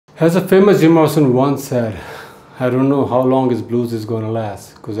As a famous Jim Morrison once said, I don't know how long his blues is gonna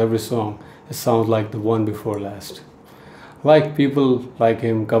last, because every song it sounds like the one before last. Like people like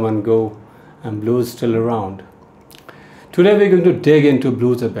him come and go, and blues still around. Today we're going to dig into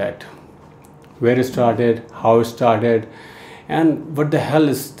blues a bit. Where it started, how it started, and what the hell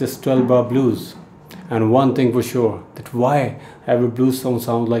is this 12-bar blues? And one thing for sure, that why every blues song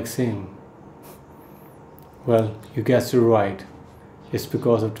sounds like same. Well, you guessed it right. It's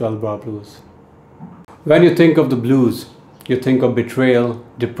because of 12-bar blues. When you think of the blues, you think of betrayal,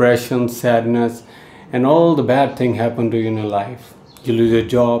 depression, sadness, and all the bad things happen to you in your life. You lose your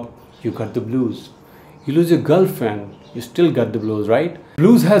job, you got the blues. You lose your girlfriend, you still got the blues, right?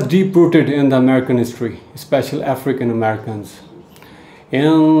 Blues has deep-rooted in the American history, especially African Americans.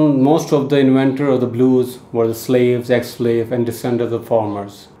 And most of the inventors of the blues were the slaves, ex-slaves, and descendants of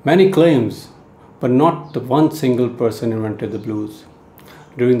farmers. Many claims, but not the one single person invented the blues.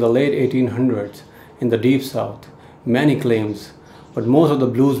 During the late 1800s, in the Deep South, many claims, but most of the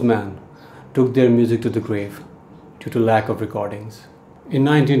bluesmen took their music to the grave due to lack of recordings. In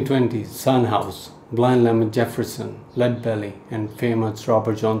 1920, Son House, Blind Lemon Jefferson, Lead Belly, and famous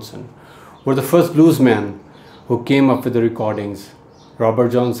Robert Johnson were the first bluesmen who came up with the recordings. Robert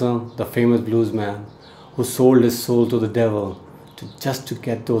Johnson, the famous bluesman, who sold his soul to the devil just to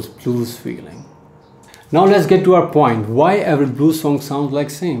get those blues feeling. Now let's get to our point. Why every blues song sounds like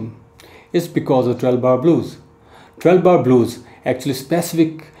same? It's because of 12-bar blues. 12-bar blues actually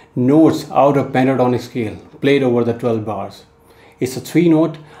specific notes out of pentatonic scale played over the 12 bars. It's a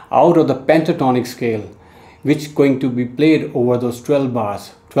 3-note out of the pentatonic scale which going to be played over those 12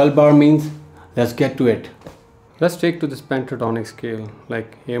 bars. 12 bar means, let's get to it. Let's take to this pentatonic scale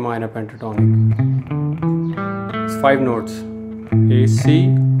like A minor pentatonic. It's 5 notes: A,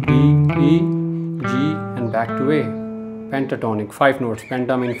 C, D, E, G, and back to A. Pentatonic, 5 notes.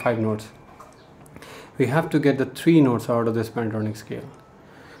 Penta means 5 notes. We have to get the 3 notes out of this pentatonic scale.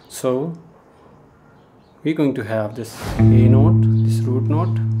 So we're going to have this A note, this root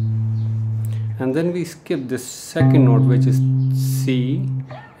note, and then we skip this second note, which is C,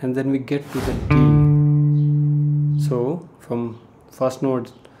 and then we get to the D. So from first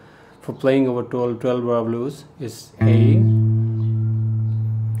note for playing over 12-bar blues is A,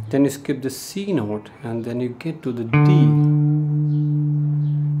 then you skip the C note, and then you get to the D,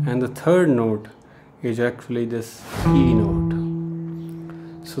 and the third note is actually this E note.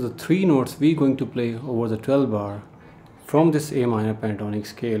 So the 3 notes we're going to play over the 12 bar from this A minor pentatonic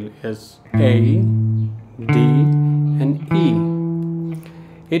scale is A, D, and E.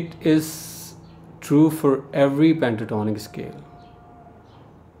 It is true for every pentatonic scale.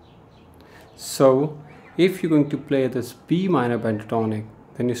 So if you're going to play this B minor pentatonic,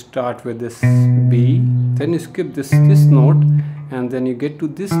 then you start with this B, then you skip this note, and then you get to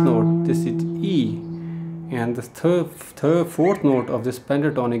this note, this is E, and the fourth note of this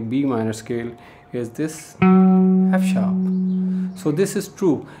pentatonic B minor scale is this F sharp. So this is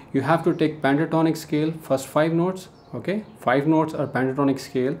true. You have to take pentatonic scale, first 5 notes, okay? 5 notes are pentatonic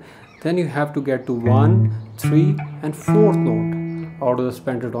scale, then you have to get to 1, 3, and 4th note out of this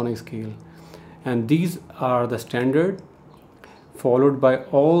pentatonic scale. And these are the standard, followed by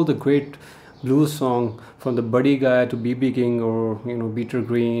all the great blues song from the Buddy Guy to B.B. King, or Peter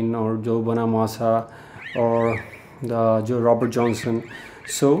Green, or Joe Bonamassa, or the Robert Johnson.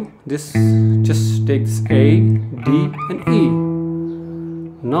 So this just takes A, D, and E.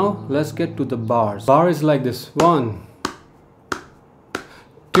 Now let's get to the bars. Bar is like this: 1,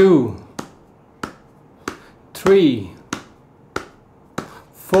 2, 3,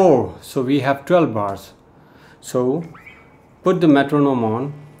 4. So we have 12 bars. So put the metronome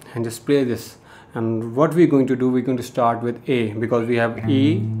on and just play this. And what we're going to do, we're going to start with A, because we have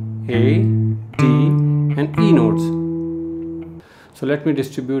E, A, D, and E notes. So let me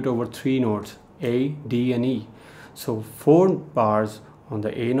distribute over 3 notes: A, D, and E. So 4 bars on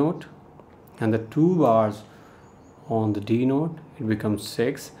the A note, and the 2 bars on the D note, it becomes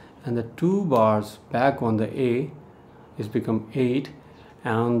 6, and the 2 bars back on the A is become 8,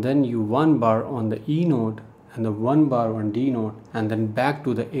 and then you 1 bar on the E note and the 1 bar on D note, and then back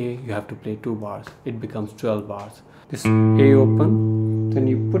to the A you have to play 2 bars. It becomes 12 bars. This A open, then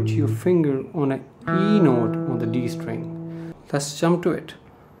you put your finger on an E note on the D string. Let's jump to it.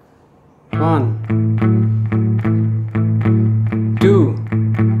 1, 2,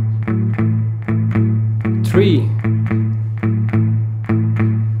 3,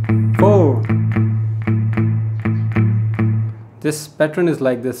 4. This pattern is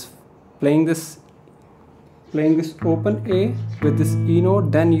like this: playing this open A with this E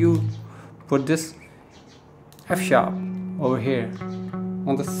note, then you put this F sharp over here,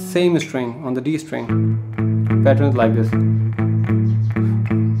 on the same string, on the D string. Pattern is like this.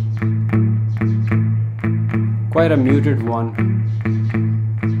 Quite a muted one.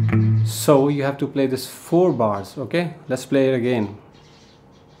 So you have to play this 4 bars, okay? Let's play it again.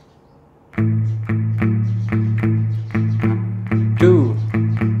 2,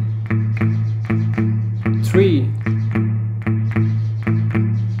 3,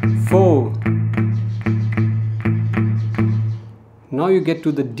 4. Now you get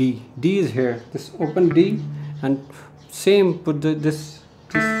to the D. D is here. This open D, and same put this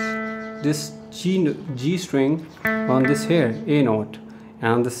G string on this here A note,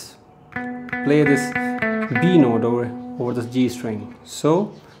 and this play this B note over this G string.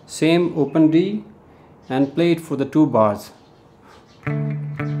 So same open D and play it for the 2 bars.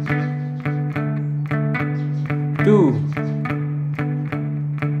 2.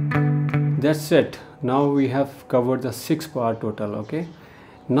 That's it. Now we have covered the 6 bar total, okay?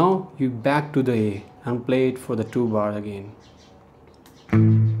 Now you back to the A and play it for the 2 bar again.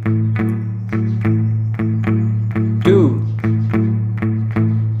 2.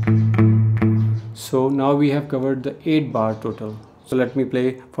 So now we have covered the 8 bar total. So let me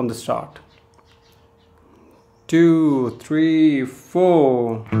play from the start. 2, 3,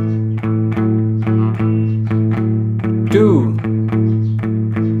 4. 2,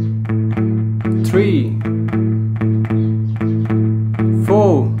 3,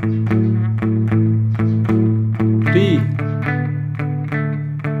 4, D,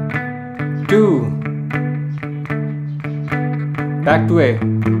 2, back to A.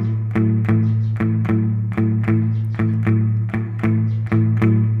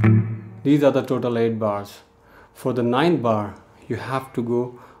 These are the total 8 bars. For the 9th bar, you have to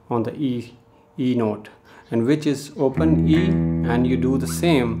go on the E note, and which is open E, and you do the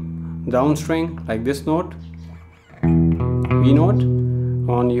same down string like this note, B note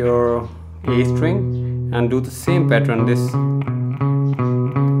on your A string, and do the same pattern, this,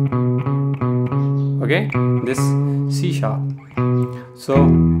 okay, this C sharp. So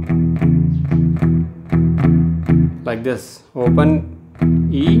like this, open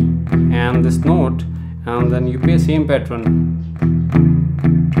E and this note, and then you play same pattern,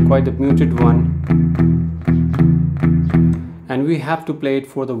 quite a muted one. And we have to play it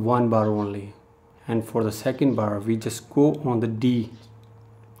for the 1 bar only, and for the 2nd bar we just go on the D,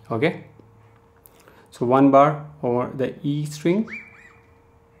 okay? So 1 bar over the E string.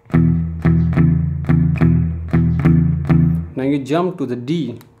 Now you jump to the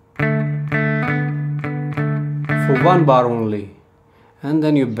D for 1 bar only, and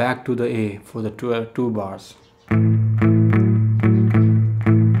then you back to the A for the 2 bars.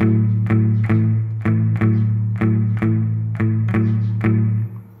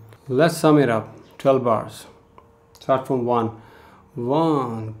 Let's sum it up. 12 bars. Start from 1.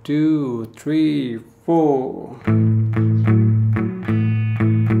 1, 2, 3, 4.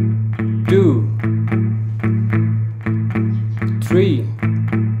 2, 3,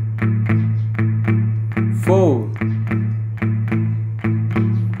 4,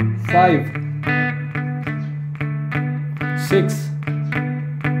 5, 6,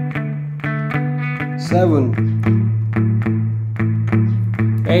 7,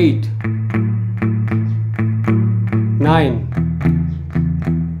 8, 9,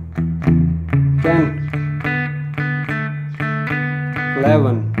 10,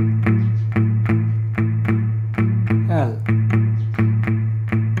 11, L.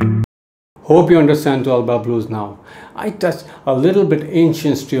 Hope you understand 12 bar blues now. I touched a little bit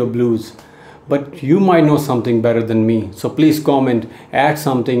ancient style blues, but you might know something better than me. So please comment, add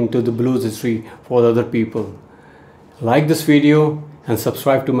something to the blues history for other people. Like this video and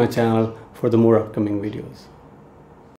subscribe to my channel for the more upcoming videos.